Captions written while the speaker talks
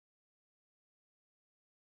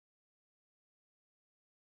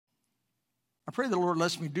I pray the Lord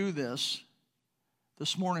lets me do this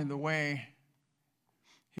morning the way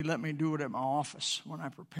He let me do it at my office when I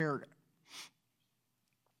prepared it.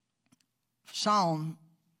 Psalm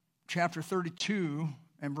chapter 32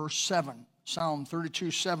 and verse 7. Psalm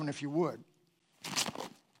 32:7, if you would.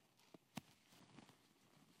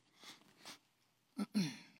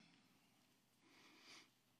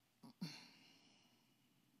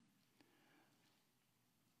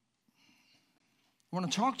 I want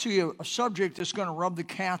to talk to you a subject that's going to rub the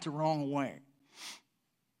cat the wrong way.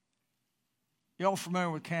 You all familiar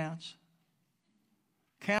with cats?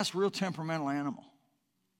 Cats are a real temperamental animal.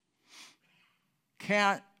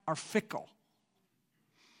 Cats are fickle.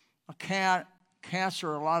 Cats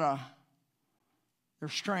are they're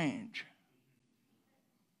strange.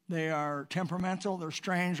 They are temperamental, they're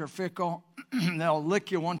strange, they're fickle. They'll lick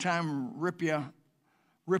you one time and rip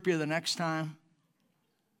you the next time,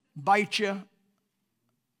 bite you,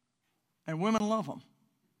 and women love them.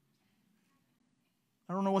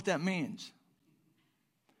 I don't know what that means.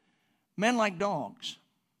 Men like dogs.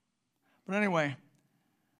 But anyway,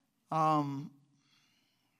 there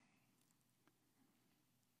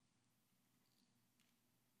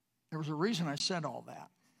was a reason I said all that.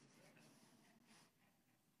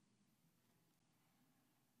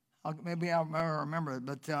 Maybe I'll remember it,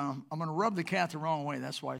 but I'm going to rub the cat the wrong way.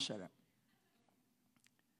 That's why I said it.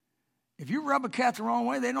 If you rub a cat the wrong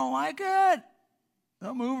way, they don't like it.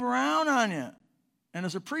 They'll move around on you. And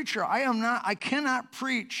as a preacher, I cannot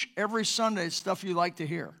preach every Sunday stuff you like to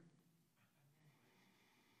hear.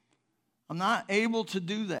 I'm not able to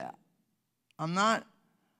do that. I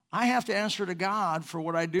have to answer to God for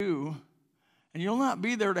what I do, and you'll not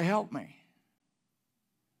be there to help me.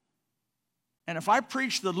 And if I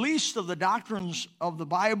preach the least of the doctrines of the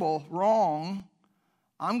Bible wrong,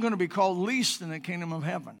 I'm going to be called least in the kingdom of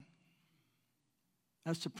heaven.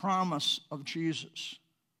 That's the promise of Jesus.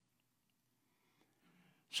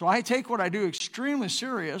 So I take what I do extremely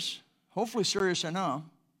serious, hopefully serious enough.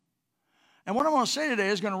 And what I'm going to say today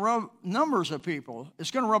is going to rub numbers of people. It's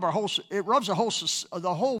going to rub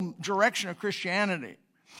the whole direction of Christianity.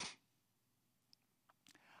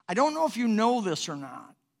 I don't know if you know this or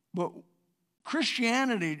not, but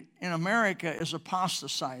Christianity in America is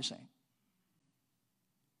apostatizing.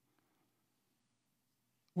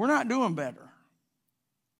 We're not doing better.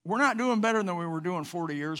 We're not doing better than we were doing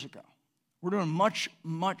 40 years ago. We're doing much,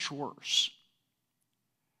 much worse.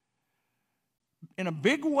 In a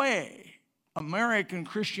big way, American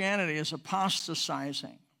Christianity is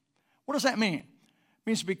apostatizing. What does that mean? It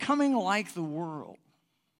means becoming like the world.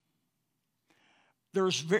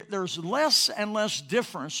 There's less and less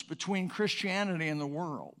difference between Christianity and the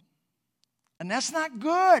world. And that's not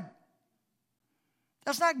good.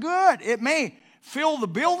 That's not good. It may fill the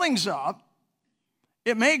buildings up.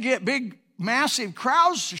 It may get big, massive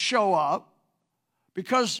crowds to show up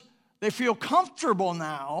because they feel comfortable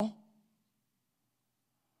now.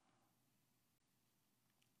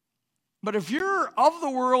 But if you're of the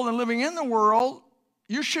world and living in the world,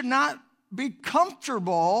 you should not be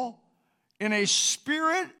comfortable in a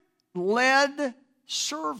Spirit-led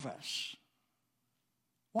service.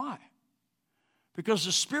 Why? Because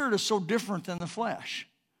the Spirit is so different than the flesh.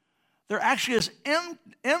 There actually is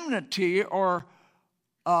enmity or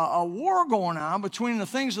a war going on between the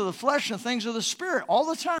things of the flesh and the things of the Spirit all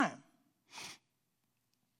the time.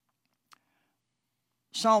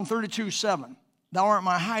 Psalm 32:7. Thou art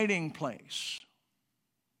my hiding place.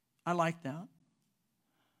 I like that.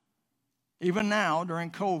 Even now,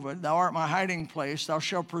 during COVID, thou art my hiding place. Thou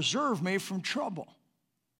shalt preserve me from trouble.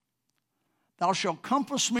 Thou shalt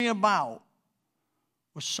compass me about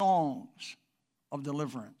with songs of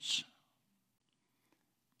deliverance.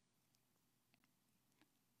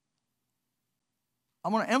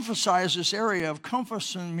 I'm going to emphasize this area of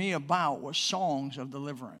compassing me about with songs of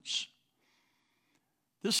deliverance.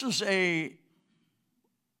 This is a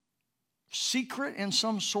secret in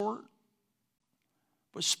some sort,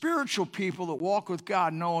 but spiritual people that walk with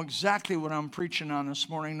God know exactly what I'm preaching on this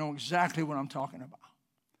morning, know exactly what I'm talking about.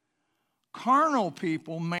 Carnal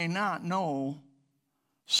people may not know,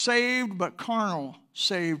 saved but carnal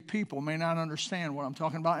saved people may not understand what I'm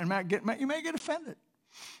talking about, and you may get offended.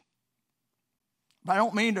 But I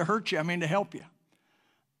don't mean to hurt you, I mean to help you.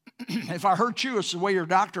 If I hurt you, it's the way your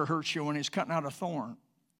doctor hurts you when he's cutting out a thorn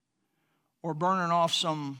or burning off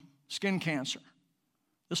some skin cancer.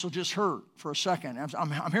 This will just hurt for a second.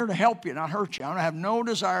 I'm here to help you, not hurt you. I have no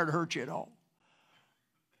desire to hurt you at all.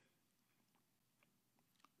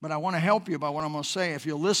 But I want to help you by what I'm going to say. If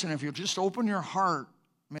you'll listen, if you'll just open your heart,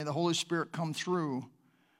 may the Holy Spirit come through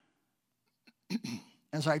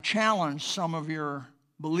as I challenge some of your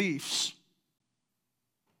beliefs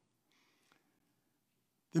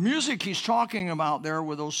The music he's talking about there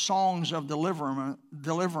with those songs of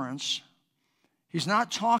deliverance, he's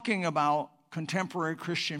not talking about contemporary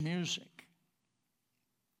Christian music.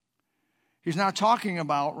 He's not talking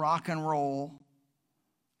about rock and roll,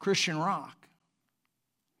 Christian rock.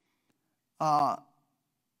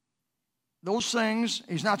 Those things,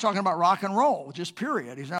 he's not talking about rock and roll, just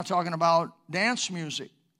period. He's not talking about dance music,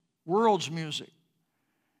 world's music.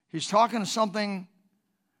 He's talking something,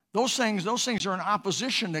 those things are in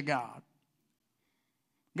opposition to God.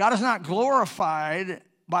 God is not glorified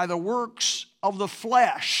by the works of the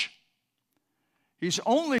flesh. He's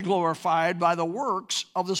only glorified by the works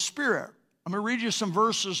of the Spirit. I'm going to read you some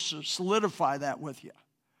verses to solidify that with you.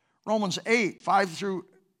 Romans 8, 5 through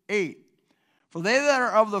 8. For they that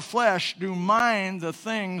are of the flesh do mind the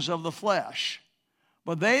things of the flesh,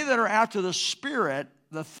 but they that are after the Spirit,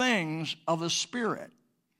 the things of the Spirit.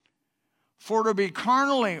 For to be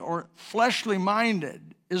carnally or fleshly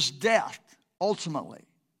minded is death, ultimately.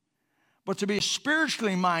 But to be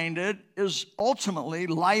spiritually minded is ultimately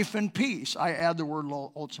life and peace. I add the word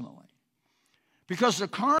ultimately. Because the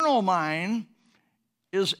carnal mind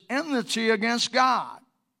is enmity against God.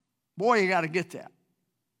 Boy, you got to get that.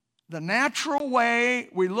 The natural way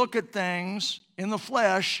we look at things in the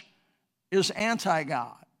flesh is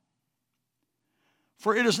anti-God.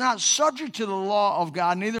 For it is not subject to the law of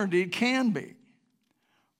God, neither indeed can be.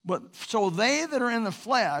 But so they that are in the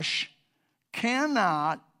flesh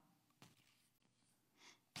cannot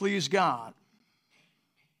please God.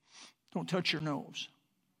 Don't touch your nose.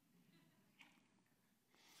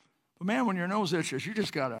 But man, when your nose itches, you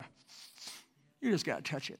just gotta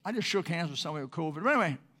touch it. I just shook hands with somebody with COVID. But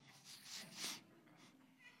anyway,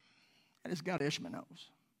 I just got to itch my nose.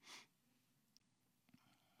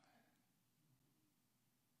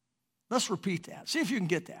 Let's repeat that. See if you can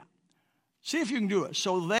get that. See if you can do it.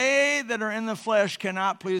 So they that are in the flesh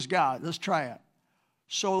cannot please God. Let's try it.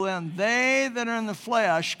 So then they that are in the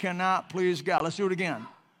flesh cannot please God. Let's do it again.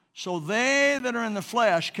 So they that are in the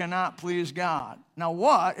flesh cannot please God. Now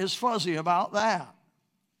what is fuzzy about that?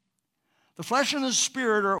 The flesh and the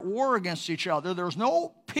spirit are at war against each other. There's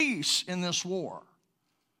no peace in this war.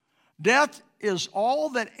 Death is all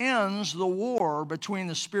that ends the war between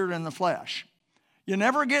the spirit and the flesh. You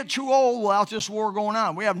never get too old without this war going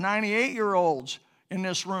on. We have 98-year-olds in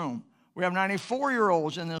this room. We have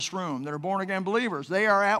 94-year-olds in this room that are born-again believers. They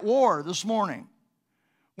are at war this morning.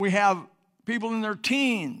 We have people in their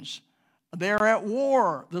teens. They're at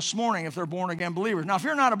war this morning if they're born-again believers. Now, if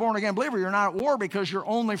you're not a born-again believer, you're not at war because you're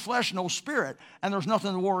only flesh, no spirit, and there's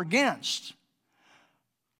nothing to war against.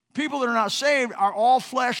 People that are not saved are all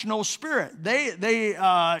flesh, no spirit. They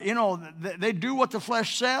do what the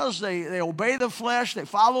flesh says. They obey the flesh. They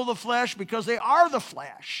follow the flesh because they are the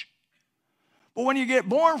flesh. But when you get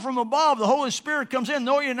born from above, the Holy Spirit comes in.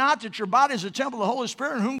 Know ye not that your body is a temple of the Holy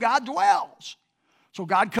Spirit in whom God dwells. So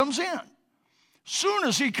God comes in. Soon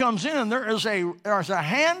as he comes in, there's a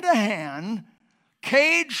hand-to-hand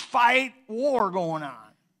cage fight war going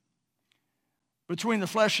on between the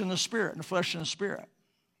flesh and the spirit, and the flesh and the spirit.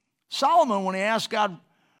 Solomon, when he asked God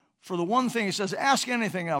for the one thing, he says, ask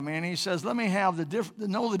anything of me. And he says, let me have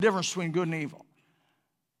know the difference between good and evil.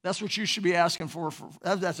 That's what you should be asking for.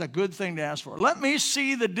 That's a good thing to ask for. Let me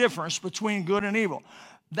see the difference between good and evil.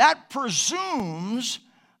 That presumes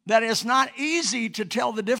that it's not easy to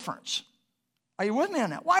tell the difference. Are you with me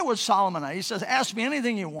on that? Why would Solomon? He says, ask me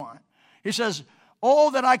anything you want. He says,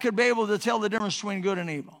 oh, that I could be able to tell the difference between good and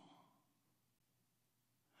evil.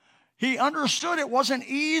 He understood it wasn't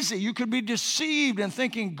easy. You could be deceived in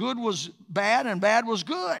thinking good was bad and bad was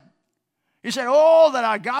good. He said, oh,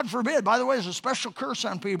 that God forbid. By the way, there's a special curse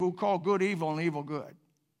on people who call good evil and evil good.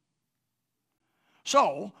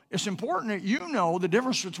 So it's important that you know the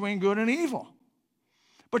difference between good and evil.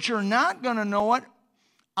 But you're not going to know it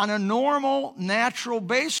on a normal, natural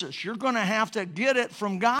basis. You're going to have to get it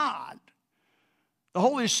from God. The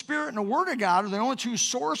Holy Spirit and the Word of God are the only two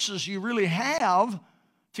sources you really have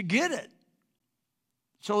to get it,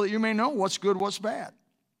 so that you may know what's good, what's bad.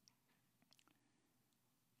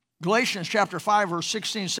 Galatians chapter 5, verse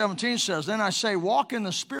 16, 17 says, then I say, walk in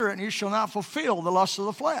the Spirit, and you shall not fulfill the lust of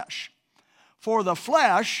the flesh. For the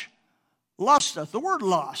flesh lusteth. The word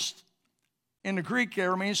lust in the Greek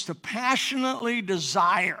there means to passionately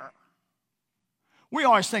desire. We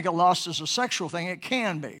always think of lust as a sexual thing. It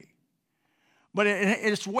can be. But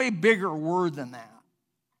it's a way bigger word than that.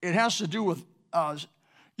 It has to do with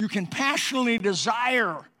you can passionately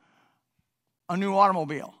desire a new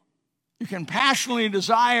automobile. You can passionately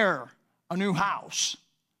desire a new house.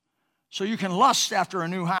 So you can lust after a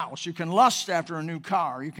new house. You can lust after a new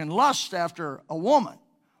car. You can lust after a woman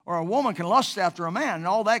Or a woman can lust after a man, and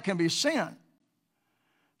all that can be sin.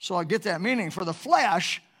 So I get that meaning. For the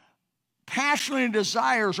flesh passionately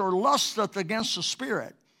desires or lusteth against the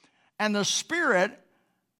spirit, and the spirit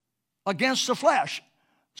against the flesh.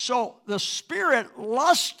 So the spirit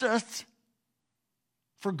lusteth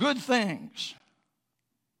for good things.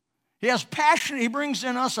 He brings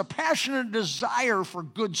in us a passionate desire for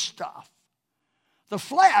good stuff. The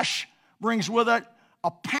flesh brings with it a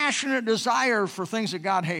passionate desire for things that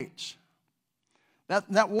God hates.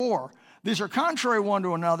 That war. These are contrary one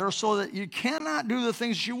to another, so that you cannot do the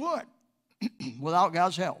things you would without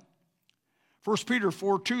God's help. 1 Peter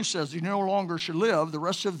 4:2 says, "You no longer should live the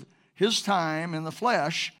rest of his time in the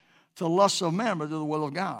flesh to the lusts of men, but to the will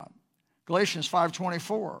of God." Galatians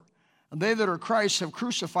 5:24, "And they that are Christ have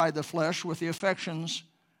crucified the flesh with the affections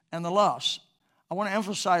and the lusts." I want to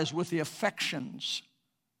emphasize with the affections.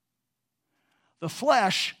 The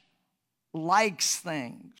flesh likes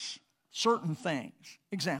things, certain things.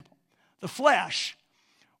 Example, the flesh.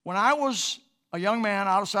 When I was a young man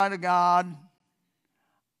outside of God,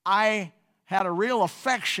 I had a real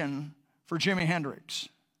affection for Jimi Hendrix.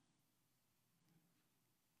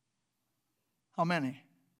 How many?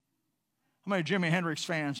 How many Jimi Hendrix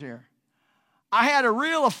fans here? I had a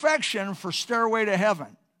real affection for Stairway to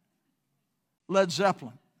Heaven, Led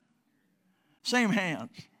Zeppelin. Same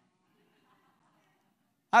hands.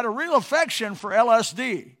 I had a real affection for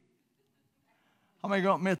LSD. How many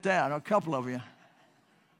going to admit that? A couple of you.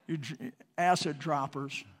 You acid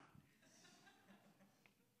droppers.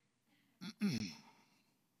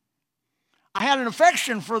 I had an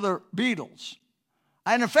affection for the Beatles.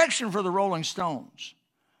 I had an affection for the Rolling Stones.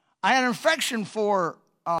 I had an affection for,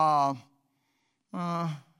 I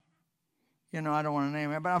don't want to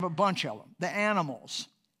name it, but I have a bunch of them. The Animals.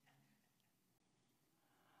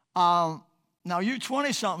 Now, you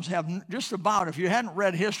 20-somethings have just about, if you hadn't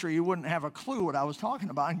read history, you wouldn't have a clue what I was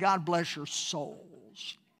talking about, and God bless your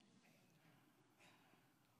souls.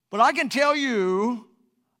 But I can tell you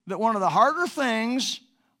that one of the harder things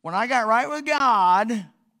when I got right with God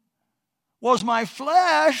was my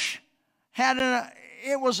flesh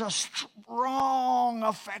it was a strong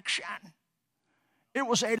affection. It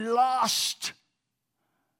was a lust.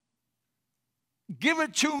 Give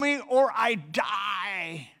it to me or I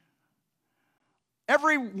die.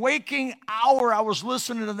 Every waking hour I was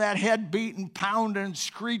listening to that head beating, pounding,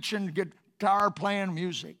 screeching, guitar playing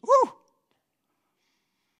music. Woo!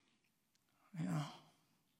 Yeah.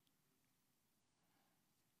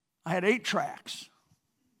 I had 8 tracks.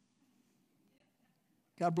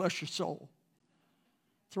 God bless your soul.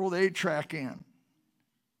 Throw the 8-track in.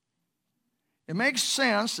 It makes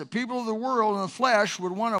sense that people of the world in the flesh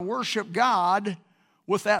would want to worship God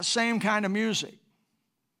with that same kind of music.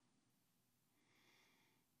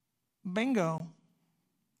 Bingo.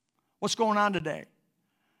 What's going on today?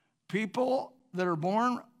 People that are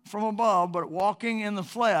born from above but walking in the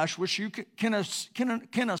flesh, which can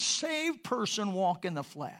a saved person walk in the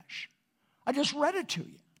flesh? I just read it to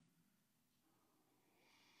you.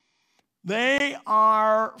 They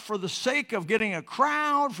are, for the sake of getting a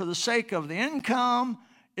crowd, for the sake of the income,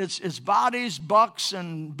 it's bodies, bucks,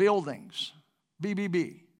 and buildings.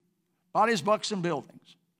 BBB. Bodies, bucks, and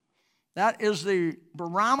buildings. That is the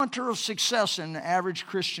barometer of success in the average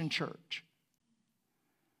Christian church.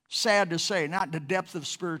 Sad to say, not the depth of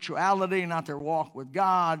spirituality, not their walk with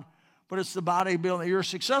God, but it's the body building. You're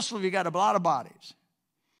successful if you got a lot of bodies.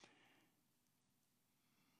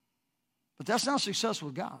 But that's not success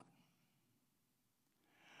with God.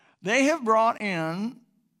 They have brought in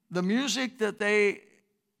the music that they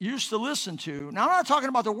used to listen to. Now, I'm not talking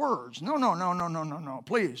about the words. No.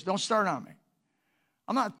 Please, don't start on me.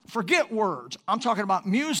 Forget words. I'm talking about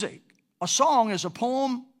music. A song is a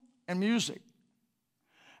poem and music.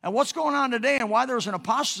 And what's going on today and why there's an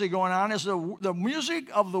apostasy going on is the music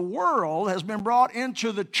of the world has been brought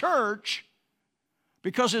into the church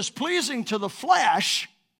because it's pleasing to the flesh.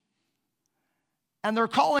 And they're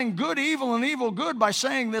calling good evil and evil good by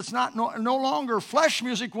saying that it's no longer flesh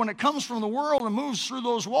music. When it comes from the world and moves through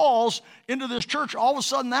those walls into this church, all of a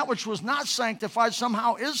sudden that which was not sanctified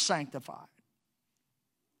somehow is sanctified.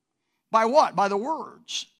 By what? By the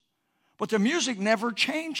words. But the music never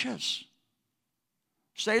changes.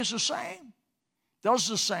 Stays the same. Does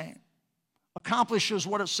the same. Accomplishes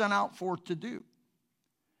what it's sent out for to do.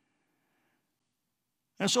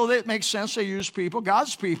 And so it makes sense they use people,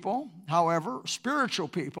 God's people, however, spiritual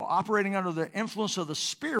people, operating under the influence of the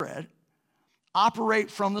Spirit,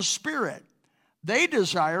 operate from the Spirit. They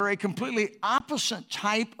desire a completely opposite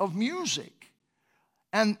type of music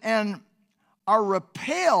and are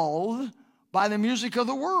repelled by the music of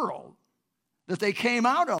the world. that they came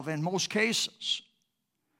out of in most cases,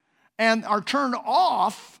 and are turned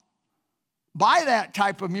off by that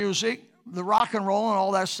type of music, the rock and roll and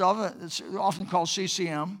all that stuff. It's often called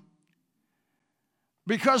CCM,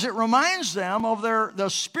 because it reminds them of the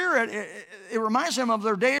spirit. It reminds them of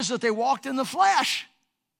their days that they walked in the flesh.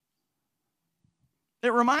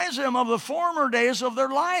 It reminds them of the former days of their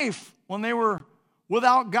life when they were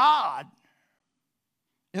without God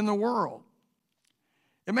in the world.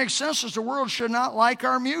 It makes sense that the world should not like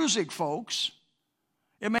our music, folks.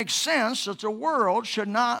 It makes sense that the world should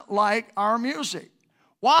not like our music.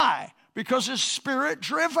 Why? Because it's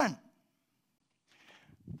spirit-driven.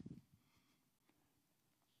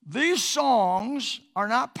 These songs are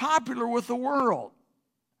not popular with the world.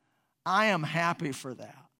 I am happy for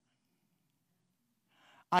that.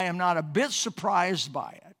 I am not a bit surprised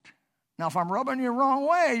by it. Now, if I'm rubbing you the wrong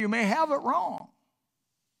way, you may have it wrong.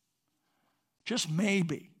 Just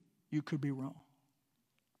maybe you could be wrong.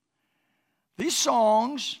 These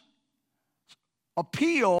songs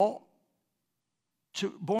appeal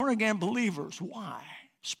to born-again believers. Why?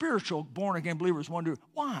 Spiritual born-again believers want to do.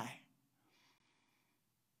 Why?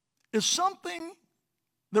 It's something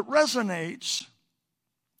that resonates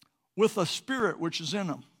with the spirit which is in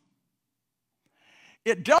them.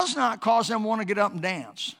 It does not cause them to want to get up and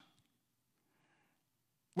dance.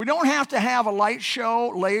 We don't have to have a light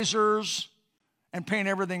show, lasers, and paint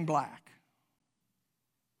everything black.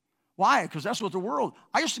 Why? Because that's what the world.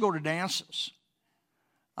 I used to go to dances.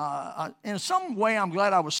 In some way, I'm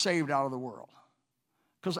glad I was saved out of the world,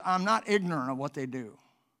 because I'm not ignorant of what they do.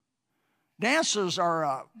 Dances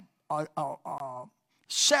are a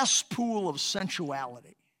cesspool of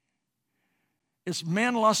sensuality. It's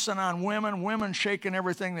men lusting on women, women shaking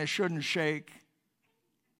everything they shouldn't shake.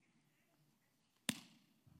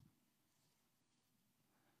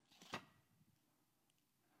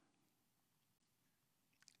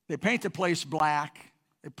 They paint the place black.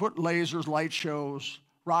 They put lasers, light shows,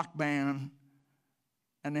 rock band,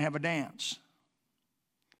 and they have a dance.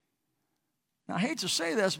 Now, I hate to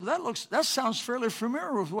say this, but that sounds fairly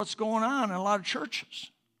familiar with what's going on in a lot of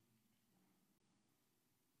churches.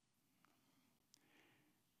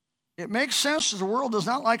 It makes sense that the world does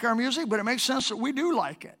not like our music, but it makes sense that we do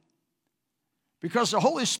like it, because the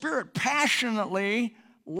Holy Spirit passionately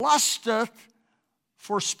lusteth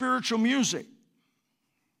for spiritual music.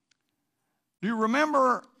 Do you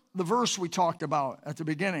remember the verse we talked about at the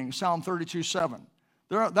beginning, Psalm 32:7?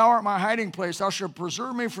 Thou art my hiding place. Thou shalt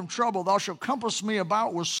preserve me from trouble. Thou shalt compass me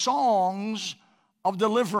about with songs of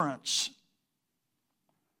deliverance.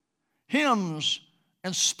 Hymns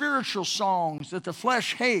and spiritual songs that the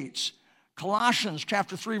flesh hates. Colossians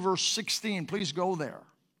chapter 3, verse 16. Please go there.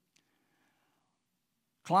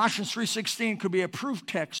 Colossians 3:16 could be a proof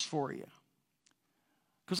text for you,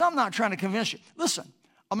 because I'm not trying to convince you. Listen,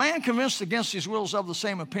 a man convinced against his will is of the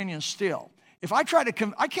same opinion still. If I try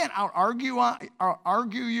to, I can't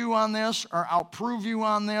argue you on this or outprove you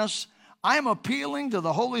on this. I am appealing to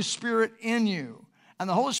the Holy Spirit in you. And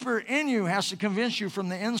the Holy Spirit in you has to convince you from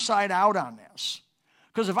the inside out on this.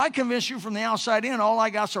 Because if I convince you from the outside in, all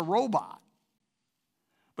I got's a robot.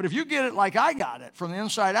 But if you get it like I got it, from the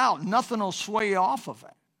inside out, nothing will sway you off of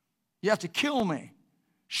it. You have to kill me,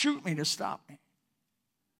 shoot me to stop me.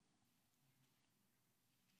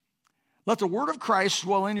 Let the word of Christ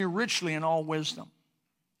dwell in you richly in all wisdom,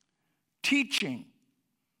 teaching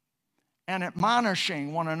and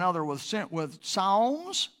admonishing one another with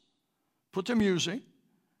psalms, put to music,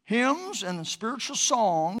 hymns and spiritual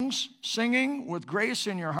songs, singing with grace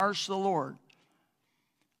in your hearts to the Lord.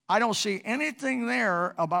 I don't see anything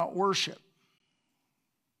there about worship.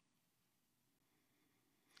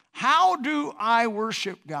 How do I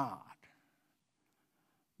worship God?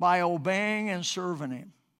 By obeying and serving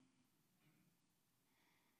Him.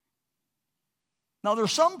 Now,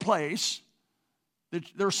 there's some place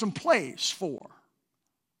for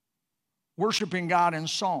worshiping God in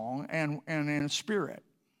song and in spirit.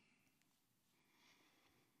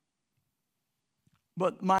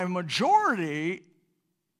 But my majority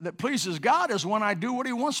that pleases God is when I do what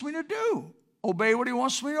He wants me to do, obey what He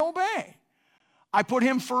wants me to obey. I put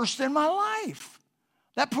Him first in my life.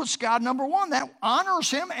 That puts God number one. That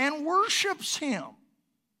honors Him and worships Him.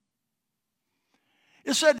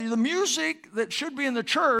 It said the music that should be in the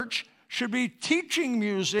church should be teaching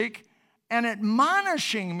music and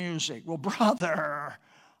admonishing music. Well, brother,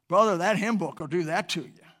 that hymn book will do that to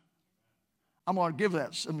you. I'm going to give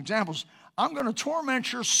that some examples. I'm going to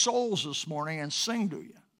torment your souls this morning and sing to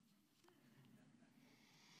you.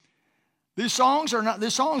 These songs of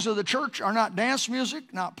the church are not dance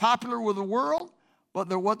music, not popular with the world, but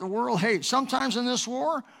they're what the world hates. Sometimes in this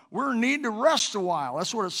war, we're in need to rest a while.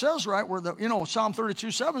 That's what it says, right? Where Psalm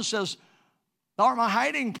 32:7 says, "Thou art my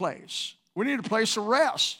hiding place." We need a place of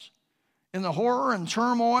rest. In the horror and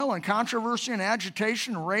turmoil and controversy and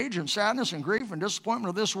agitation and rage and sadness and grief and disappointment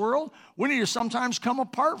of this world, we need to sometimes come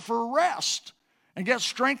apart for rest and get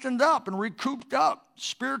strengthened up and recouped up,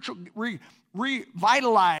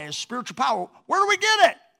 revitalized spiritual power. Where do we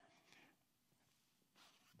get it?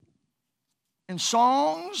 In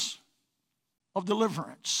songs of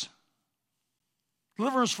deliverance.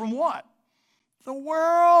 Deliverance from what? The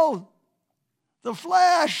world, the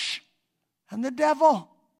flesh, and the devil.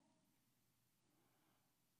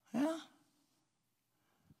 Yeah.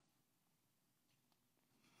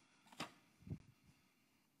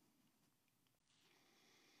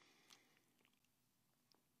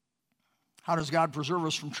 How does God preserve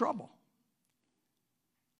us from trouble?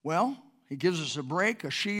 Well, he gives us a break,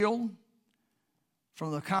 a shield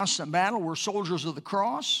from the constant battle. We're soldiers of the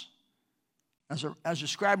cross, as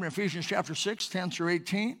described in Ephesians chapter 6, 10 through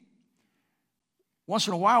 18. Once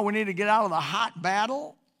in a while, we need to get out of the hot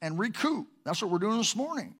battle and recoup. That's what we're doing this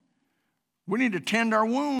morning. We need to tend our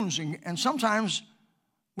wounds, and sometimes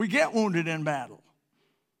we get wounded in battle.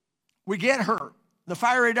 We get hurt. The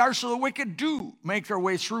fiery darts of the wicked do make their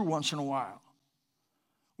way through once in a while.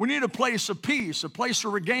 We need a place of peace, a place to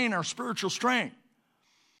regain our spiritual strength.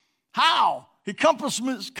 How? He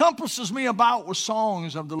compasses me about with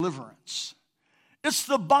songs of deliverance. It's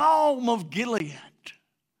the balm of Gilead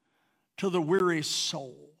to the weary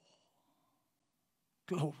soul.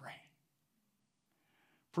 Glory.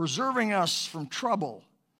 Preserving us from trouble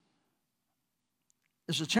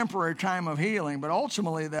is a temporary time of healing, but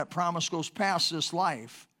ultimately that promise goes past this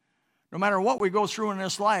life. No matter what we go through in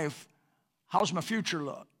this life, how's my future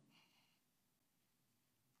look?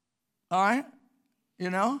 All right?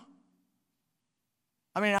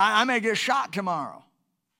 I may get shot tomorrow.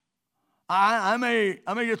 I may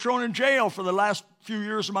get thrown in jail for the last few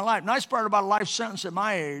years of my life. Nice part about a life sentence at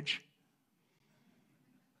my age,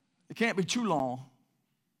 it can't be too long.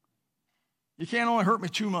 You can't only hurt me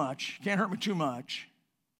too much. You can't hurt me too much.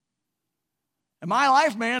 And my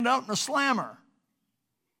life may end up in a slammer.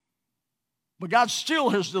 But God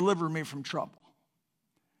still has delivered me from trouble.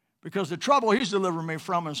 Because the trouble he's delivered me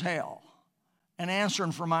from is hell and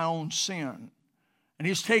answering for my own sin. And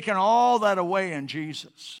he's taken all that away in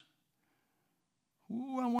Jesus.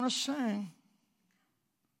 Ooh, I want to sing.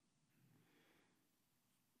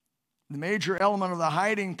 The major element of the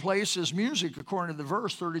hiding place is music, according to the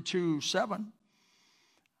verse 32:7.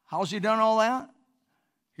 How's he done all that?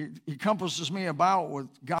 He compasses me about with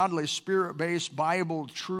godly, spirit-based, Bible,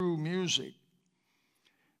 true music.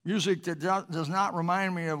 Music that does not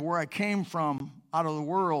remind me of where I came from out of the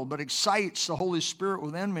world, but excites the Holy Spirit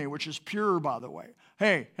within me, which is pure, by the way.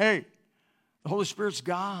 Hey, the Holy Spirit's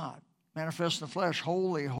God, manifest in the flesh.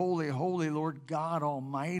 Holy, holy, holy Lord God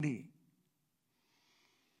Almighty,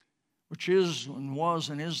 which is and was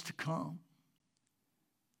and is to come.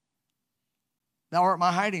 Thou art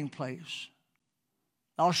my hiding place.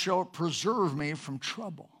 Thou shalt preserve me from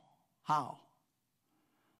trouble. How?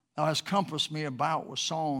 Thou hast compassed me about with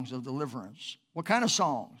songs of deliverance. What kind of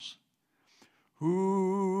songs?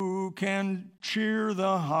 Who can cheer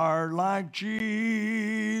the heart like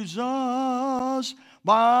Jesus?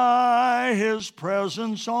 By his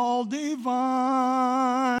presence all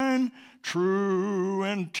divine, true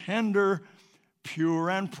and tender, pure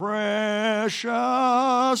and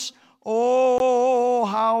precious. Oh,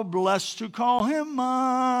 how blessed to call him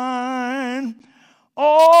mine.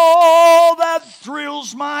 All that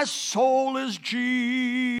thrills my soul is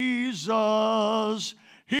Jesus.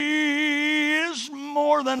 He is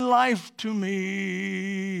more than life to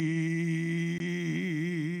me.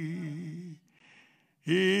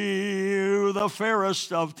 He, the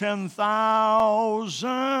fairest of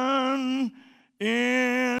 10,000,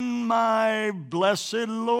 in my blessed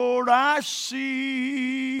Lord I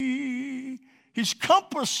see. He's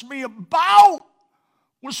compassed me about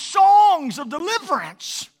with songs of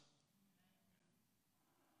deliverance.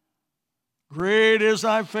 Great is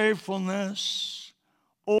thy faithfulness,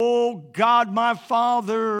 O God my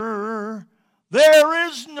Father. There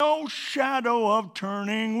is no shadow of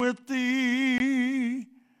turning with thee.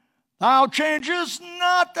 Thou changest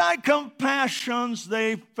not, thy compassions,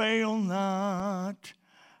 they fail not.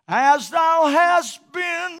 As thou hast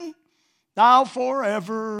been, thou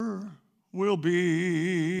forever will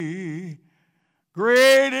be.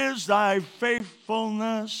 Great is thy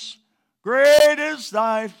faithfulness. Great is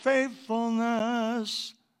thy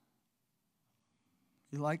faithfulness.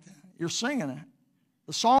 You like that? You're singing it.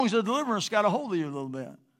 The songs of deliverance got a hold of you a little bit.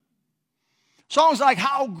 Songs like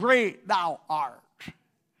How Great Thou Art.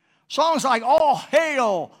 Songs like All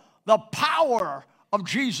Hail the Power of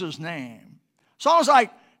Jesus' Name. Songs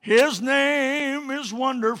like His Name is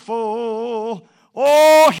Wonderful.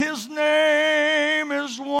 Oh, His name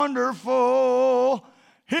is wonderful.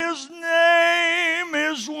 His name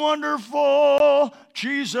is wonderful.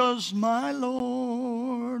 Jesus, my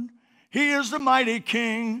Lord. He is the mighty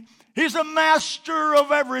King. He's the master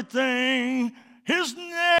of everything. His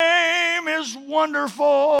name is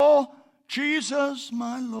wonderful. Jesus,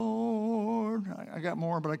 my Lord. I got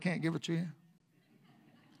more, but I can't give it to you.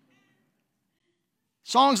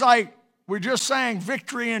 Songs like we just sang,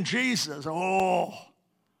 Victory in Jesus. Oh,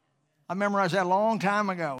 I memorized that a long time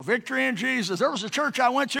ago. Victory in Jesus. There was a church I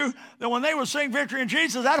went to that when they would sing Victory in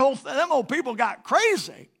Jesus, them old people got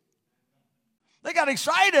crazy. They got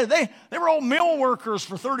excited. They were old mill workers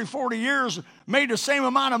for 30, 40 years, made the same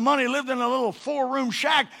amount of money, lived in a little 4-room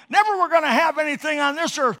shack. Never were going to have anything on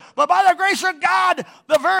this earth. But by the grace of God,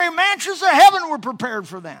 the very mansions of heaven were prepared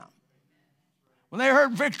for them. When they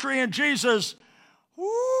heard Victory in Jesus,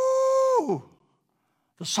 woo,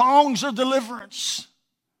 the songs of deliverance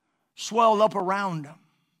swelled up around them.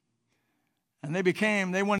 And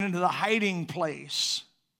they went into the hiding place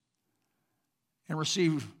and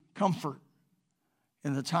received comfort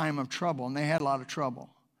in the time of trouble. And they had a lot of trouble.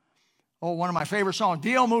 Oh, one of my favorite songs,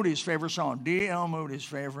 D.L. Moody's favorite song. D.L. Moody's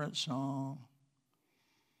favorite song.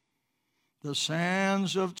 The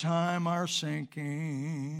sands of time are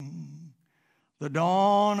sinking. The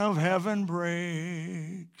dawn of heaven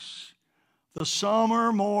breaks. The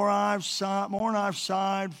summer morn I've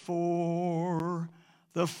sighed for.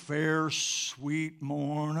 The fair, sweet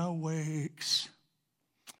morn awakes.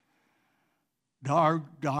 Dark,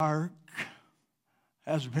 dark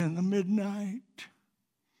has been the midnight,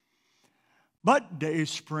 but day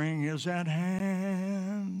spring is at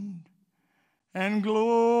hand, and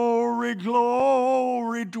glory,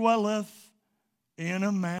 glory dwelleth in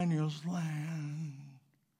Emmanuel's land.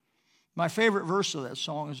 My favorite verse of that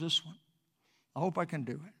song is this one. I hope I can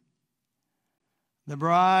do it. The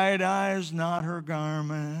bride eyes not her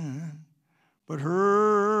garment, but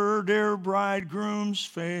her dear bridegroom's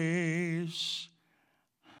face.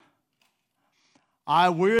 I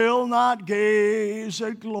will not gaze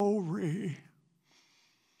at glory,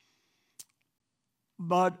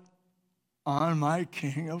 but on my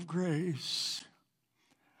King of grace.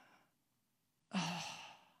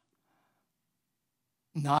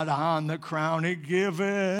 Not on the crown he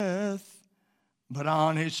giveth, but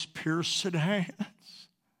on his pierced hands.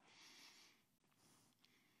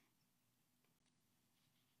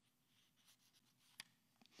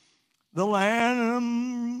 The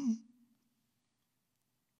Lamb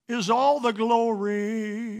is all the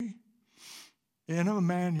glory in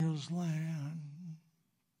Emmanuel's land.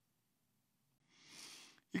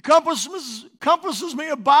 He compasses me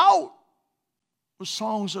about with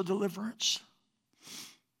songs of deliverance.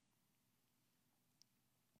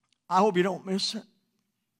 I hope you don't miss it.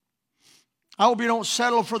 I hope you don't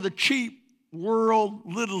settle for the cheap world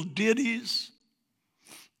little ditties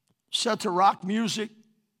set to rock music.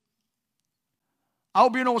 I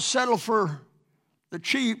hope you don't settle for the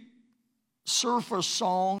cheap surface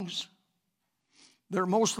songs. They're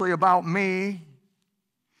mostly about me.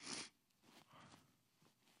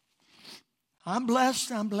 I'm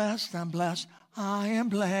blessed, I'm blessed, I'm blessed. I am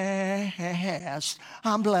blessed.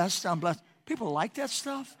 I'm blessed, I'm blessed. People like that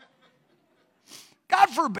stuff? God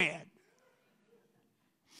forbid.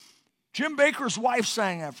 Jim Baker's wife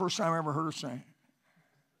sang that first time I ever heard her sing.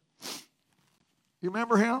 You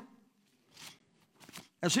remember him?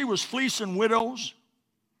 As he was fleecing widows,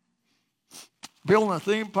 building a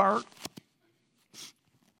theme park.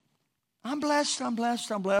 I'm blessed, I'm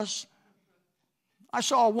blessed, I'm blessed. I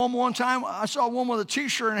saw a woman one time, with a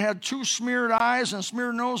t-shirt and had 2 smeared eyes and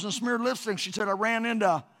smeared nose and smeared lipstick. She said, I ran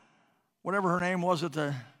into whatever her name was at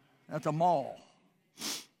the mall.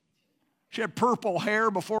 She had purple hair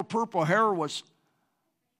before purple hair was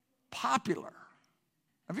popular.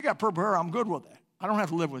 If you got purple hair, I'm good with it. I don't have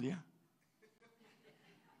to live with you.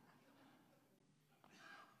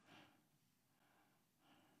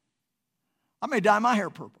 I may dye my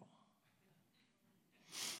hair purple.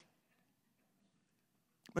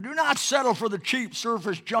 But do not settle for the cheap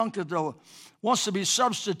surface junk that wants to be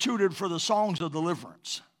substituted for the songs of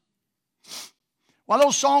deliverance. While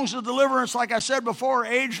those songs of deliverance, like I said before,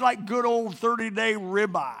 age like good old 30-day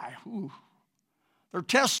ribeye. Ooh. They're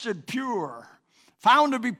tested pure,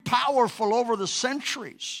 found to be powerful over the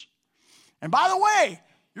centuries. And by the way,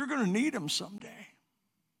 you're going to need them someday.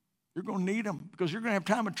 You're going to need them because you're going to have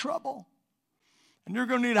time of trouble. And you're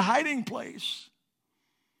going to need a hiding place.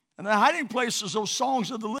 And the hiding place is those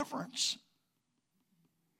songs of deliverance.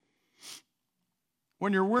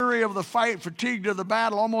 When you're weary of the fight, fatigued of the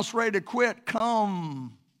battle, almost ready to quit,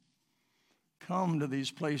 come to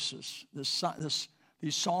these places,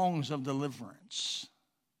 these songs of deliverance.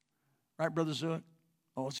 Right, Brother Zook?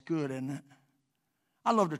 Oh, it's good, isn't it?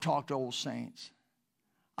 I love to talk to old saints.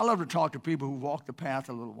 I love to talk to people who've walked the path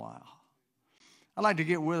a little while. I like to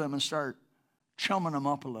get with them and start chumming them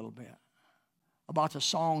up a little bit about the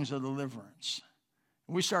songs of deliverance.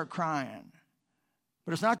 And we start crying.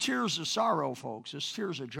 But it's not tears of sorrow, folks. It's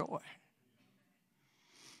tears of joy.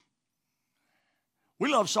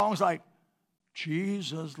 We love songs like,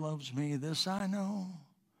 Jesus loves me, this I know,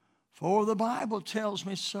 for the Bible tells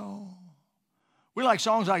me so. We like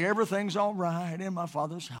songs like, everything's all right in my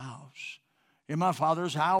Father's house. In my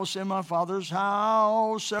Father's house, in my Father's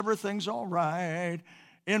house, everything's all right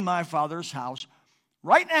in my Father's house.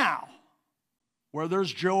 Right now, where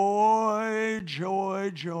there's joy,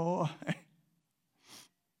 joy, joy.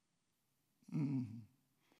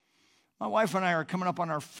 My wife and I are coming up on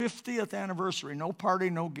our 50th anniversary. No party,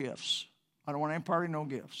 no gifts. I don't want any party, no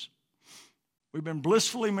gifts. We've been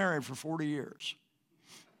blissfully married for 40 years.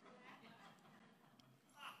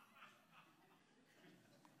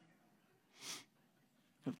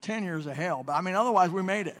 So 10 years of hell, but I mean, otherwise we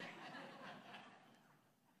made it.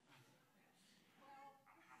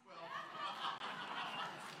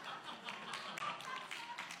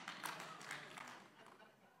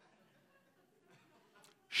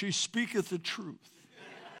 She speaketh the truth.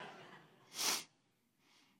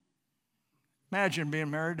 Imagine being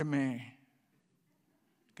married to me.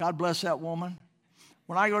 God bless that woman.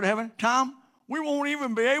 When I go to heaven, Tom, we won't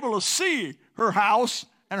even be able to see her house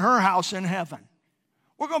and her house in heaven.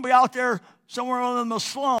 We're going to be out there somewhere in the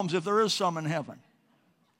slums if there is some in heaven.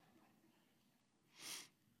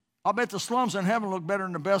 I'll bet the slums in heaven look better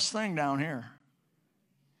than the best thing down here.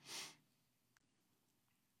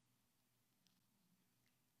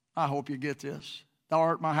 I hope you get this. Thou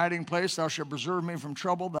art my hiding place. Thou shalt preserve me from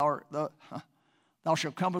trouble. Thou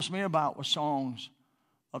shalt compass me about with songs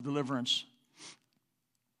of deliverance.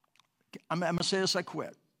 I'm going to say this, I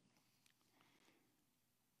quit.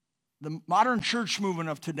 The modern church movement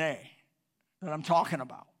of today that I'm talking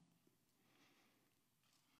about,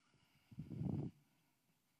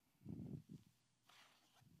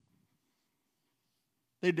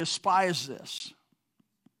 they despise this.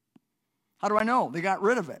 How do I know? They got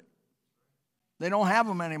rid of it. They don't have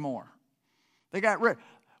them anymore. They got rid.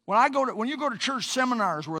 When you go to church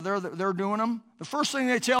seminars where they're doing them, the first thing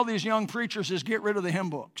they tell these young preachers is get rid of the hymn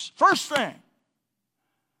books. First thing.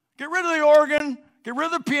 Get rid of the organ, get rid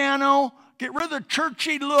of the piano, get rid of the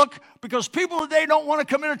churchy look, because people today don't want to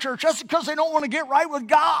come into church. That's because they don't want to get right with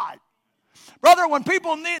God. Brother, when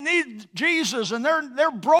people need Jesus and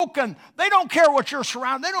they're broken, they don't care what you're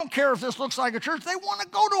surrounded. They don't care if this looks like a church. They want to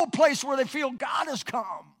go to a place where they feel God has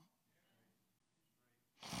come.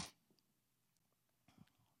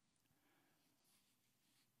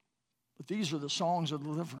 But these are the songs of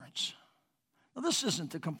deliverance. Now, this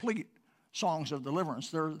isn't the complete songs of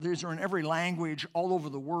deliverance. These are in every language all over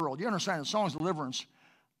the world. You understand that songs of deliverance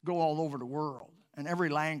go all over the world in every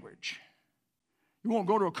language. You won't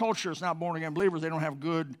go to a culture that's not born-again believers. They don't have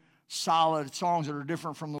good, solid songs that are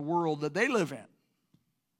different from the world that they live in.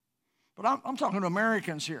 But I'm talking to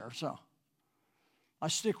Americans here, so I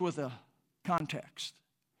stick with the context.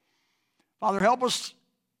 Father, help us.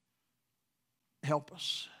 Help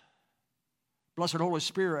us. Blessed Holy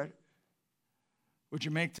Spirit, would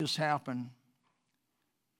you make this happen?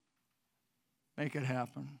 Make it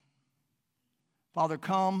happen. Father,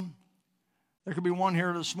 come. There could be one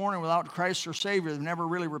here this morning without Christ their Savior. They've never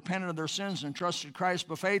really repented of their sins and trusted Christ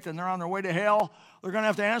by faith, and they're on their way to hell. They're going to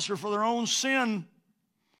have to answer for their own sin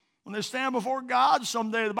when they stand before God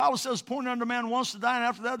someday. The Bible says, appointed unto man once to die, and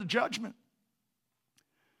after that, the judgment.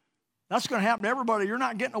 That's going to happen to everybody. You're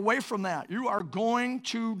not getting away from that. You are going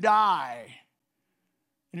to die,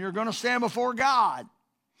 and you're going to stand before God.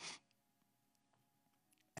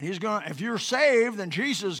 He's going to, if you're saved, then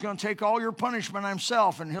Jesus is going to take all your punishment on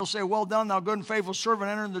himself, and he'll say, well done, thou good and faithful servant,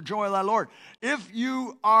 enter in the joy of thy Lord. If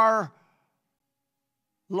you are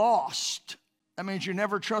lost, that means you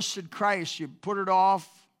never trusted Christ. You put it off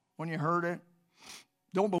when you heard it.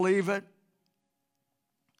 Don't believe it.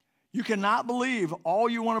 You cannot believe. All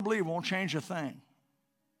you want to believe won't change a thing.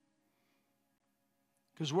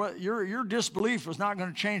 Because your disbelief is not going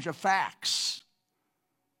to change the facts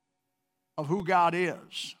of who God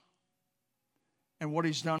is and what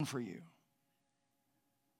he's done for you.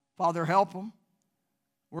 Father, help them.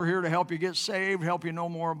 We're here to help you get saved, help you know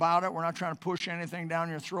more about it. We're not trying to push anything down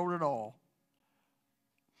your throat at all.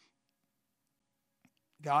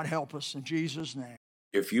 God help us in Jesus' name.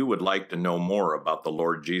 If you would like to know more about the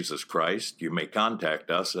Lord Jesus Christ, you may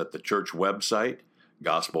contact us at the church website,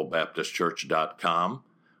 gospelbaptistchurch.com,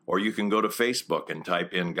 or you can go to Facebook and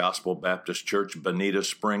type in Gospel Baptist Church, Bonita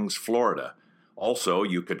Springs, Florida. Also,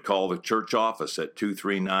 you could call the church office at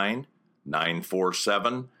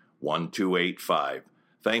 239-947-1285.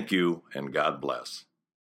 Thank you, and God bless.